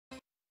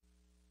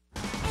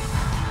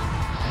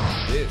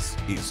This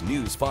is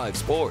News 5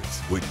 Sports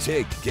with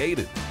Jake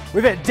Gaden.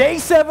 We've hit day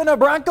 7 of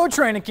Bronco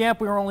training camp.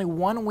 We were only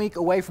 1 week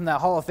away from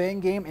that Hall of Fame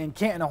game in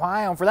Canton,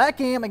 Ohio. And for that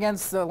game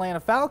against the Atlanta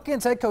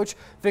Falcons, head coach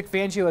Vic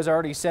Fangio has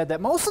already said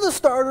that most of the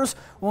starters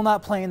will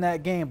not play in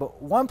that game.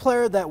 But one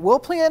player that will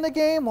play in the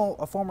game, well,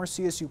 a former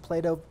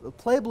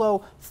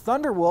CSU-Pueblo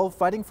Thunderwolf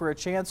fighting for a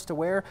chance to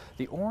wear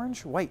the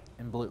orange, white,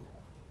 and blue.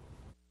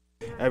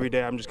 Every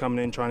day I'm just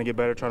coming in trying to get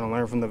better, trying to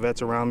learn from the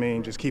vets around me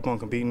and just keep on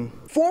competing.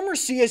 Former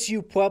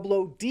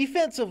CSU-Pueblo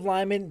defensive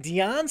lineman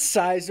Deyon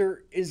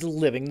Sizer is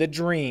living the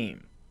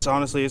dream.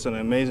 Honestly, it's an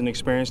amazing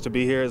experience to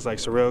be here. It's like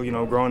surreal, you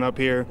know, growing up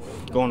here,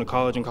 going to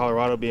college in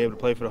Colorado, be able to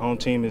play for the home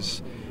team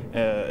is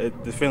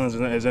the feelings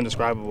is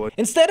indescribable.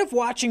 Instead of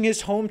watching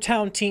his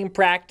hometown team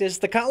practice,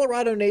 the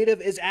Colorado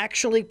native is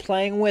actually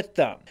playing with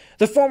them.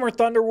 The former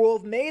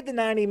Thunderwolf made the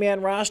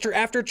 90-man roster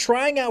after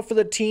trying out for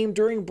the team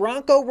during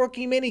Bronco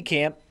rookie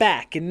minicamp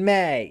back in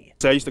May.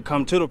 So I used to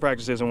come to the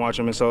practices and watch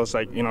them, and so it's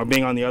like, you know,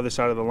 being on the other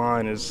side of the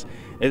line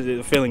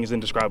the feeling is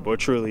indescribable. It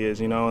truly is,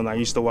 you know. And I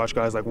used to watch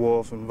guys like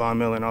Wolf and Von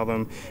Miller and all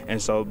them,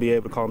 and so be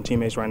able to call them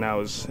teammates right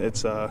now it's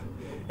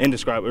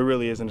indescribable. It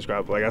really is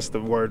indescribable. Like, that's the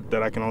word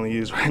that I can only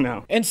use right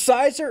now. And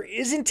Sizer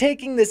isn't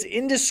taking this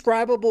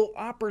indescribable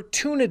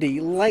opportunity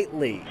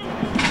lightly.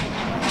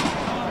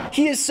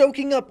 He is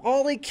soaking up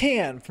all he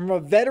can from a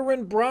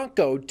veteran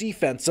Bronco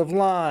defensive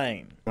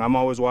line. I'm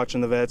always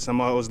watching the vets. I'm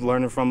always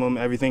learning from them.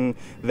 Everything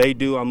they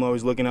do, I'm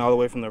always looking at all the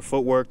way from their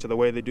footwork to the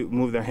way they do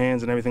move their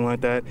hands and everything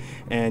like that.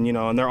 And, you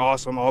know, and they're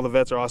awesome. All the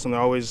vets are awesome. They're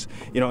always,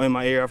 you know, in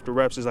my ear after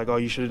reps is like, oh,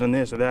 you should have done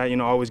this or that, you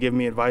know, always giving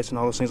me advice and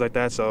all those things like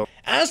that. So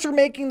as for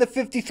making the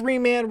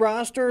 53-man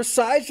roster,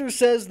 Sizer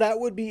says that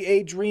would be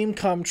a dream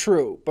come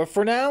true. But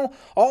for now,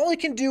 all he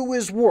can do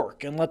is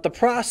work and let the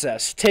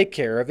process take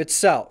care of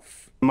itself.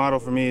 The motto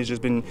for me has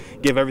just been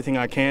give everything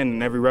I can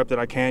and every rep that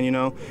I can, you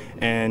know,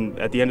 and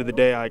at the end of the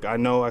day, I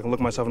know I can look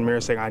myself in the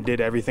mirror saying I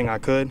did everything I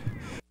could.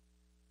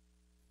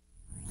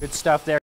 Good stuff there.